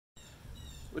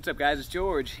What's up, guys? It's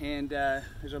George, and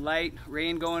there's a light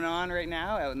rain going on right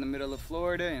now out in the middle of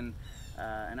Florida, and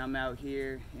I'm out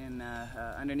here in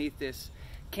underneath this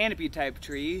canopy type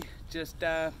tree, just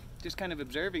kind of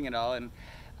observing it all, and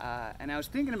I was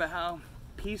thinking about how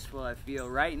peaceful I feel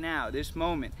right now, this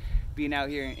moment, being out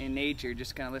here in nature,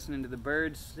 just kind of listening to the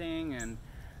birds sing and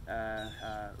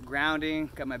grounding.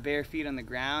 Got my bare feet on the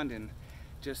ground and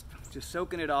just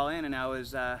soaking it all in, and I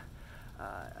was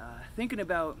thinking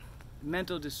about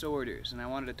mental disorders, and I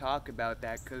wanted to talk about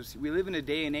that because we live in a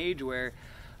day and age where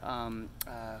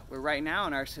right now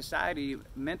in our society,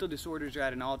 mental disorders are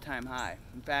at an all-time high.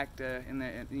 In fact, in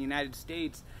the United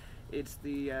States, it's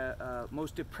the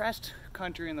most depressed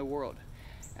country in the world.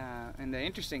 And the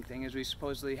interesting thing is we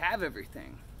supposedly have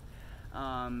everything.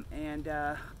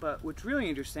 But what's really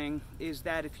interesting is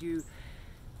that if you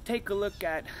take a look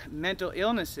at mental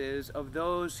illnesses of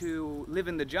those who live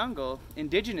in the jungle,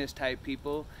 indigenous type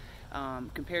people,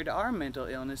 compared to our mental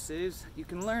illnesses, you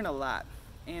can learn a lot.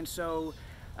 And so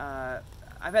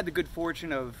I've had the good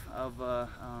fortune of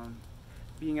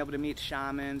being able to meet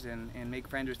shamans and make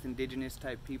friends with indigenous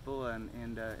type people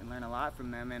and learn a lot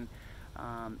from them. And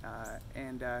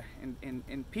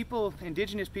people,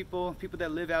 indigenous people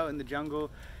that live out in the jungle,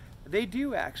 they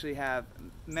do actually have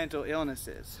mental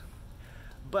illnesses,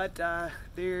 but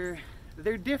they're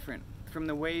different from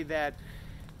the way that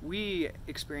we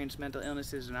experience mental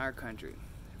illnesses in our country.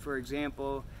 For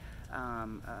example,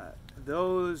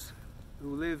 those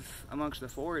who live amongst the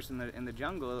forest in the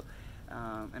jungle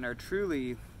and are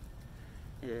truly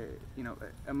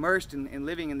immersed in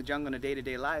living in the jungle in a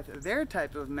day-to-day life, their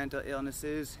type of mental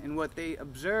illnesses and what they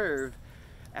observe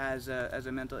as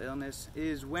a mental illness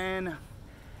is when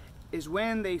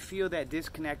they feel that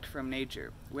disconnect from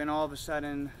nature. When all of a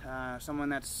sudden someone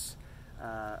that's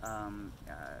a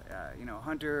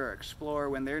hunter or explorer,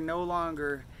 when they're no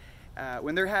longer,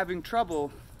 when they're having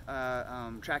trouble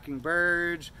tracking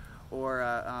birds or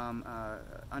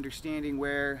understanding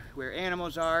where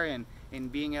animals are and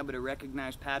being able to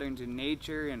recognize patterns in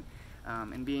nature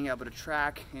and being able to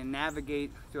track and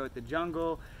navigate throughout the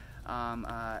jungle,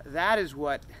 that is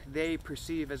what they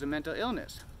perceive as a mental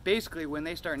illness. Basically, when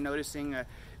they start noticing a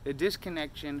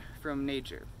disconnection from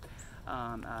nature.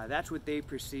 That's what they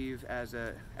perceive as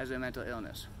a mental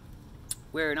illness.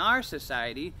 Where in our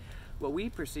society, what we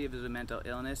perceive as a mental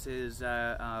illness is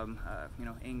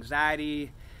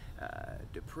anxiety,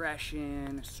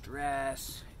 depression,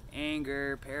 stress,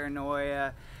 anger,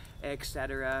 paranoia,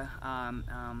 etc.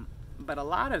 But a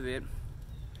lot of it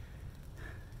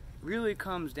really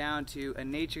comes down to a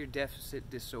nature deficit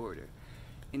disorder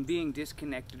and being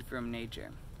disconnected from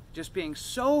nature. Just being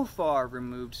so far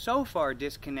removed, so far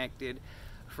disconnected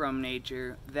from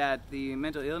nature that the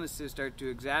mental illnesses start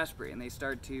to exacerbate and they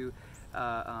start to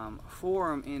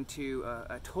form into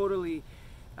a totally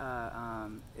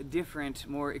different,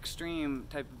 more extreme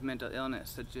type of mental illness,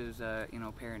 such as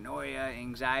paranoia,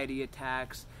 anxiety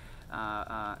attacks,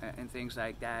 and things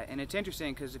like that. And it's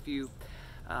interesting because if you,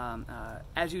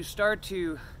 as you start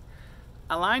to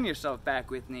align yourself back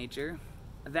with nature,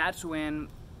 that's when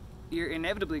you're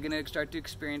inevitably going to start to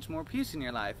experience more peace in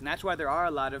your life. And that's why there are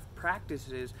a lot of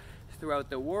practices throughout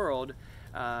the world,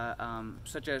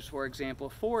 such as, for example,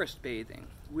 forest bathing,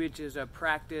 which is a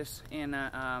practice in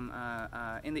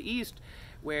the East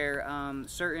where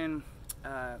certain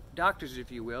doctors,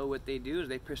 if you will, what they do is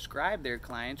they prescribe their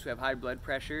clients who have high blood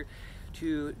pressure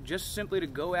to just simply to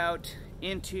go out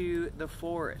into the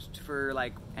forest for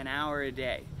like an hour a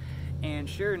day. And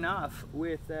sure enough,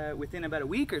 within about a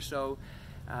week or so,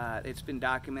 it's been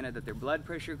documented that their blood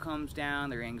pressure comes down,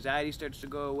 their anxiety starts to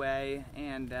go away,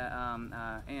 and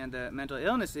the mental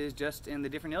illnesses, just in the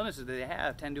different illnesses that they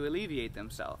have, tend to alleviate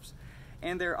themselves.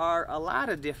 And there are a lot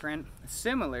of different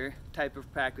similar type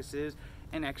of practices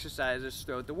and exercises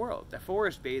throughout the world. The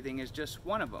forest bathing is just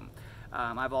one of them.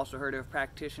 I've also heard of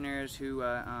practitioners who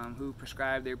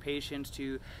prescribe their patients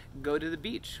to go to the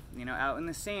beach, out in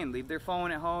the sand, leave their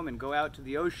phone at home and go out to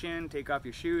the ocean, take off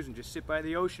your shoes and just sit by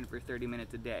the ocean for 30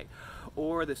 minutes a day.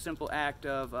 Or the simple act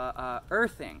of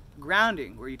earthing,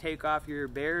 grounding, where you take off your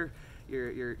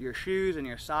shoes and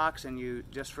your socks, and you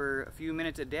just for a few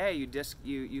minutes a day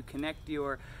you connect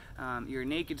your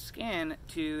naked skin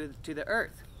to the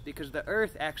earth, because the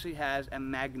earth actually has a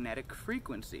magnetic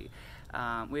frequency.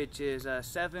 Which is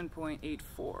 7.84,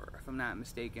 if I'm not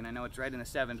mistaken. I know it's right in the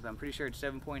sevens, but I'm pretty sure it's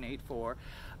 7.84.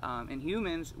 In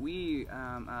humans,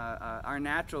 our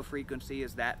natural frequency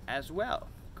is that as well.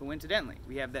 Coincidentally,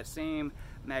 we have that same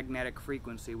magnetic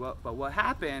frequency. But what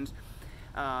happens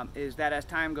is that as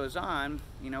time goes on,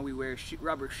 we wear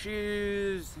rubber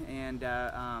shoes, and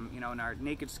and our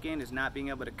naked skin is not being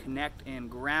able to connect and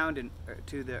ground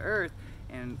to the earth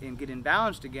and get in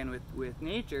balance again with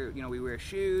nature. We wear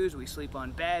shoes, we sleep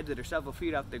on beds that are several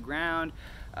feet off the ground.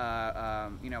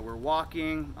 We're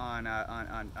walking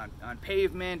on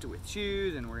pavement with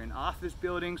shoes, and we're in office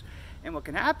buildings. And what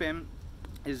can happen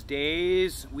is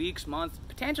days, weeks, months,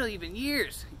 potentially even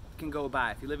years can go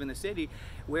by if you live in the city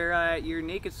where your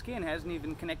naked skin hasn't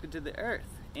even connected to the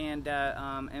earth. And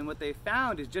what they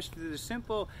found is just through the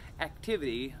simple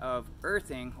activity of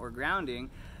earthing or grounding,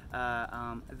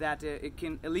 that it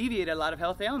can alleviate a lot of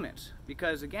health ailments,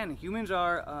 because again, humans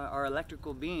are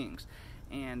electrical beings,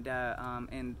 and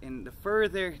the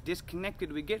further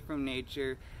disconnected we get from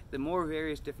nature, the more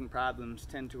various different problems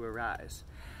tend to arise.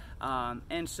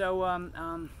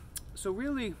 So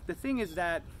really the thing is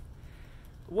that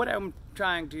what I'm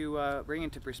trying to bring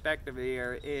into perspective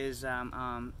here is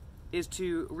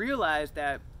to realize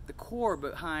that the core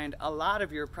behind a lot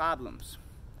of your problems,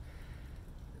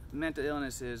 mental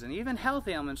illnesses, and even health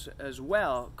ailments as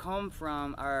well, come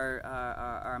from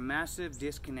our massive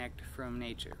disconnect from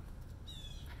nature.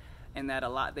 And that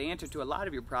the answer to a lot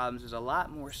of your problems is a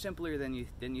lot more simpler than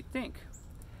you think.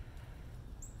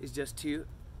 Is just to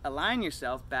align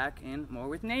yourself back in more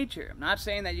with nature. I'm not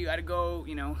saying that you got to go,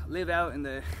 live out in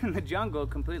the in the jungle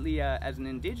completely as an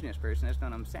indigenous person. That's not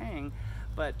what I'm saying,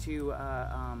 but to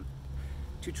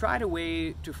try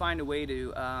to find a way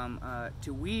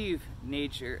to weave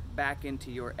nature back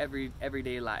into your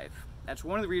everyday life. That's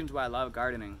one of the reasons why I love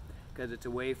gardening, because it's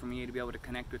a way for me to be able to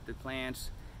connect with the plants,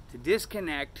 to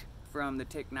disconnect from the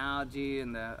technology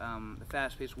and the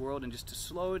fast-paced world, and just to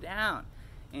slow down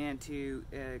and to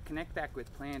connect back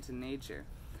with plants and nature.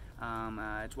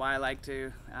 It's why I like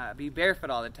to be barefoot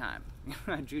all the time.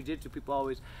 Jiu-jitsu people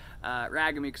always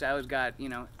rag at me because I always got,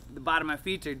 the bottom of my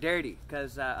feet are dirty,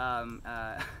 because I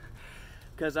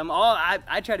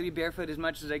try to be barefoot as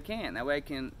much as I can. That way I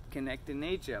can connect to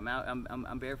nature.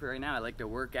 I'm barefoot right now. I like to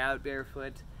work out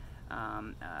barefoot,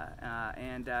 and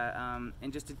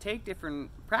just to take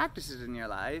different practices in your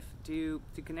life to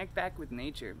connect back with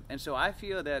nature. And so I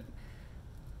feel that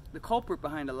the culprit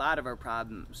behind a lot of our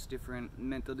problems, different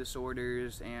mental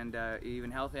disorders and even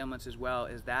health ailments as well,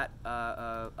 is that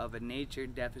of a nature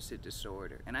deficit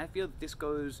disorder. And I feel that this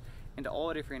goes into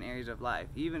all different areas of life,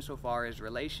 even so far as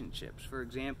relationships. For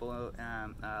example,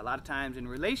 a lot of times in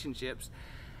relationships,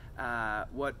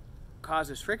 what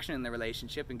causes friction in the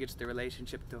relationship and gets the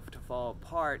relationship to fall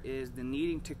apart is the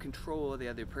needing to control the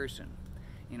other person.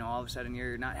 All of a sudden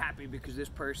you're not happy because this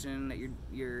person that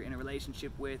you're in a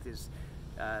relationship with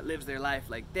lives their life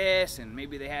like this, and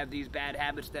maybe they have these bad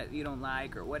habits that you don't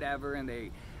like or whatever, and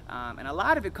and a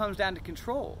lot of it comes down to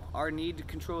control, our need to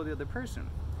control the other person.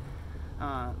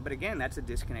 But again, that's a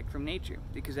disconnect from nature,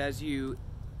 because as you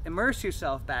immerse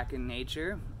yourself back in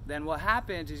nature, then what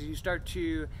happens is you start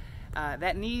to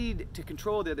that need to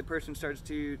control the other person starts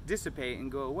to dissipate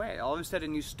and go away. All of a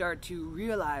sudden you start to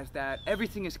realize that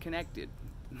everything is connected,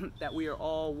 that we are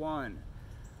all one.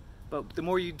 But the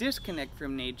more you disconnect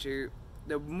from nature,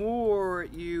 the more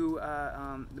you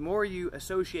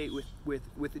associate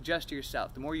with just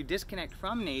yourself. The more you disconnect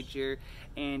from nature,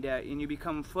 and you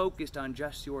become focused on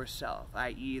just yourself,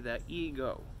 i.e. the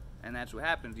ego. And that's what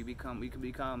happens. We can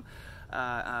become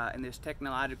in this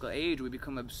technological age, we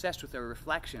become obsessed with our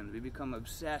reflections. We become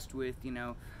obsessed with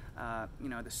the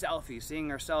selfie,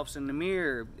 seeing ourselves in the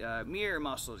mirror, mirror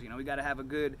muscles. We got to have a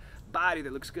good body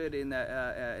that looks good in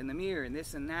the mirror, and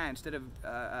this and that, instead of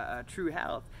true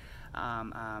health.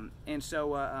 And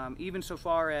so even so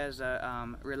far as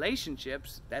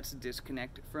relationships, that's a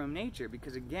disconnect from nature,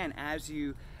 because again, as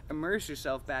you immerse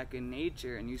yourself back in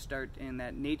nature and you start, and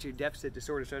that nature deficit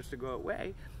disorder starts to go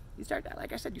away, you start,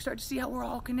 like I said, you start to see how we're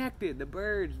all connected. The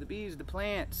birds, the bees, the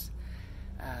plants,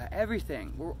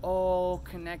 everything. We're all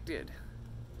connected,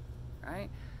 right?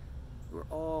 We're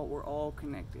all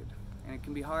connected. And it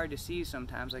can be hard to see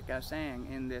sometimes, like I was saying,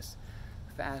 in this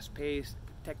fast-paced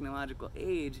technological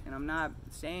age. And I'm not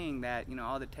saying that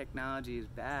all the technology is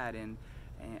bad,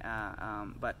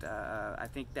 but I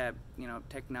think that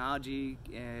technology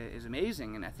is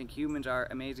amazing, and I think humans are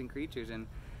amazing creatures, and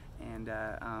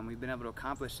we've been able to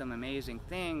accomplish some amazing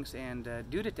things. And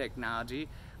due to technology,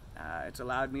 it's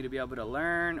allowed me to be able to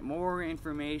learn more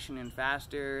information and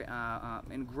faster,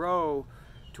 and grow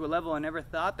to a level I never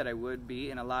thought that I would be.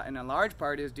 And a large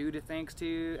part is due to thanks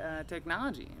to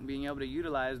technology and being able to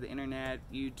utilize the internet,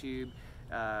 YouTube,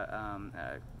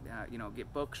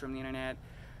 get books from the internet.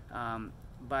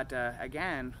 But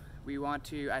again, we want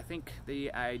to. I think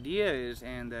the idea is,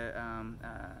 and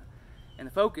And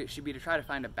the focus should be to try to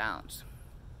find a balance.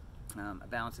 A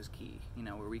balance is key,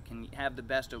 where we can have the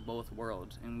best of both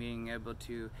worlds and being able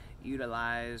to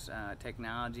utilize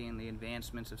technology and the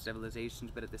advancements of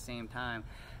civilizations, but at the same time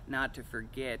not to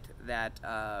forget that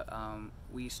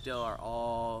we still are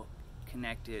all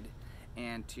connected,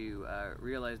 and to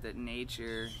realize that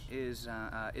nature is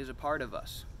a part of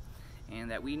us,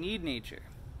 and that we need nature,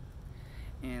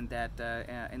 and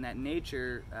that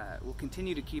nature will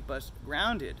continue to keep us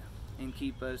grounded and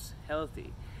keep us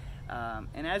healthy.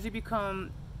 And as you become,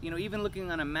 even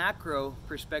looking on a macro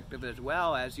perspective as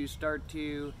well, as you start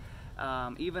to,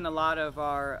 even a lot of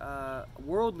our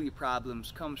worldly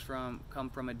problems come from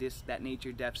that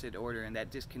nature deficit order and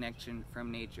that disconnection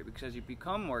from nature. Because as you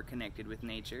become more connected with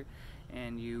nature,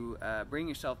 and you bring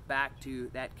yourself back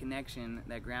to that connection,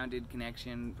 that grounded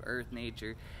connection, earth,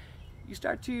 nature, you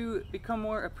start to become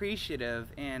more appreciative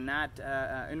and not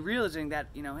and realizing that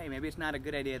hey, maybe it's not a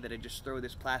good idea that I just throw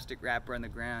this plastic wrapper on the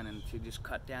ground and to just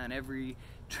cut down every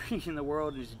tree in the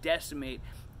world and just decimate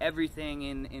everything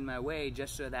in my way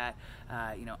just so that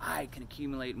I can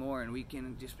accumulate more and we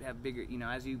can just have bigger.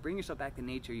 As you bring yourself back to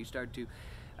nature, you start to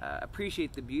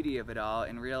appreciate the beauty of it all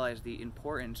and realize the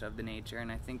importance of the nature.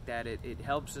 And I think that it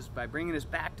helps us, by bringing us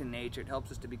back to nature, it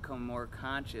helps us to become more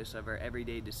conscious of our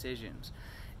everyday decisions,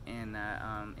 and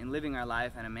in living our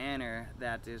life in a manner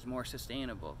that is more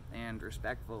sustainable and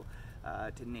respectful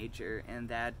to nature. And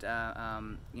that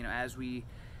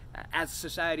as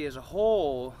society as a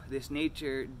whole, this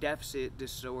nature deficit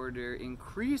disorder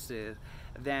increases,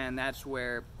 then that's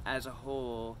where, as a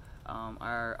whole,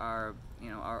 our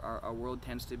world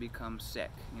tends to become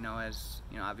sick.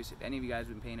 Obviously, if any of you guys have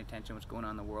been paying attention to what's going on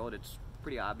in the world, it's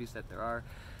pretty obvious that there are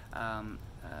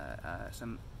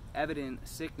some evident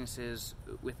sicknesses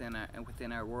within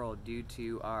our world due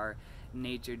to our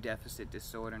nature deficit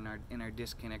disorder and our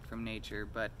disconnect from nature.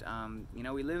 But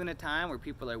we live in a time where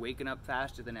people are waking up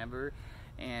faster than ever,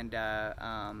 and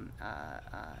are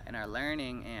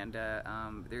learning, and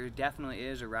there definitely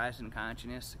is a rise in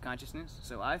consciousness.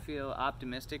 So I feel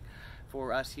optimistic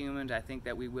for us humans. I think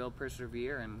that we will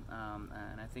persevere, and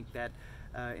I think that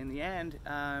in the end,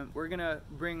 we're gonna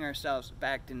bring ourselves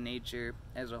back to nature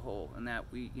as a whole, and that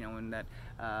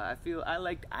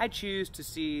I choose to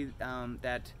see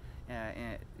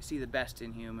see the best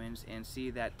in humans, and see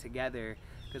that together,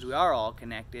 because we are all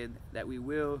connected, that we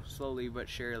will slowly but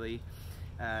surely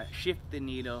shift the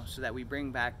needle so that we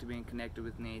bring back to being connected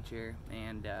with nature,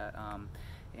 and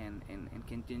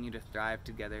continue to thrive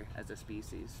together as a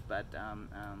species. But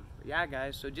yeah,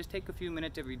 guys, so just take a few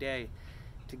minutes every day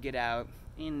to get out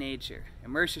in nature,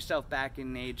 immerse yourself back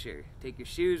in nature, take your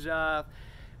shoes off,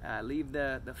 leave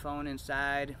the phone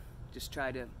inside, just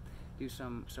try to do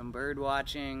some bird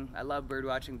watching. I love bird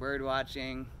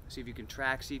watching. See if you can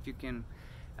track, see if you can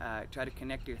try to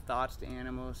connect your thoughts to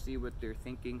animals, see what they're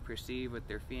thinking, perceive what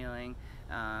they're feeling,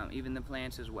 even the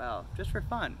plants as well, just for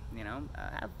fun.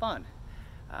 Have fun.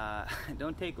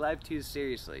 Don't take life too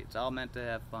seriously. It's all meant to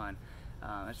have fun.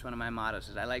 That's one of my mottos,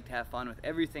 is I like to have fun with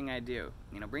everything I do.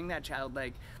 Bring that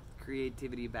childlike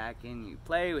creativity back in you.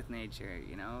 Play with nature,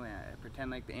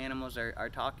 pretend like the animals are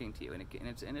talking to you, and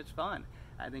it's fun.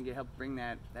 I think it helps bring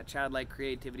that childlike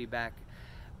creativity back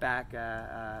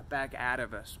out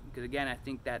of us. Because again, I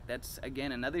think that's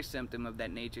again another symptom of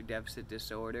that nature deficit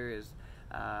disorder is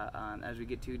as we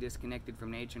get too disconnected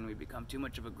from nature and we become too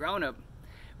much of a grown-up,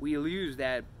 we lose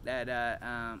that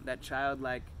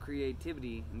childlike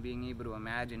creativity, and being able to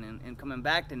imagine, and coming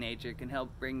back to nature can help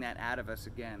bring that out of us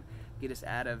again, get us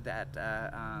out of that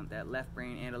left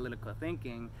brain analytical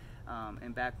thinking,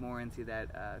 and back more into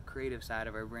that creative side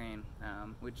of our brain,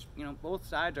 which both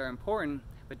sides are important,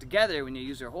 but together, when you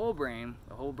use your whole brain,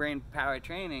 the whole brain power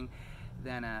training,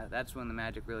 then that's when the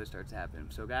magic really starts happening.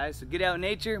 So guys, so get out in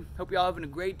nature. Hope you're all having a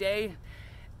great day.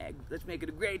 Let's make it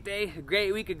a great day, a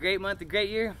great week, a great month, a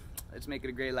great year. Let's make it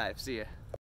a great life. See ya.